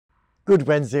Good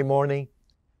Wednesday morning.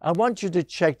 I want you to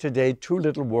check today two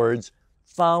little words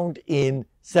found in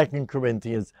 2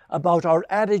 Corinthians about our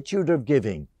attitude of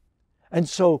giving. And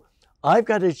so I've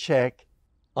got to check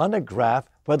on a graph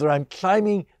whether I'm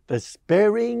climbing the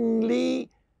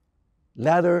sparingly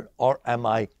ladder or am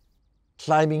I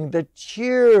climbing the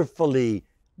cheerfully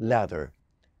ladder.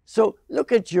 So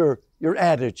look at your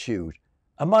attitude,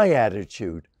 my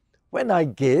attitude. When I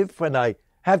give, when I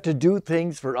have to do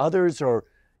things for others or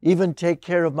even take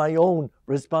care of my own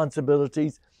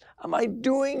responsibilities, am I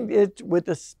doing it with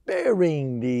a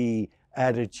sparingly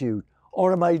attitude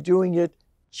or am I doing it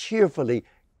cheerfully?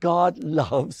 God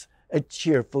loves a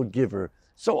cheerful giver.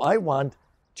 So I want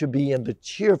to be in the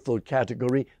cheerful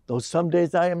category, though some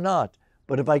days I am not.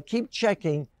 But if I keep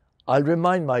checking, I'll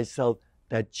remind myself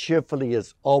that cheerfully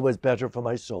is always better for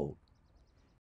my soul.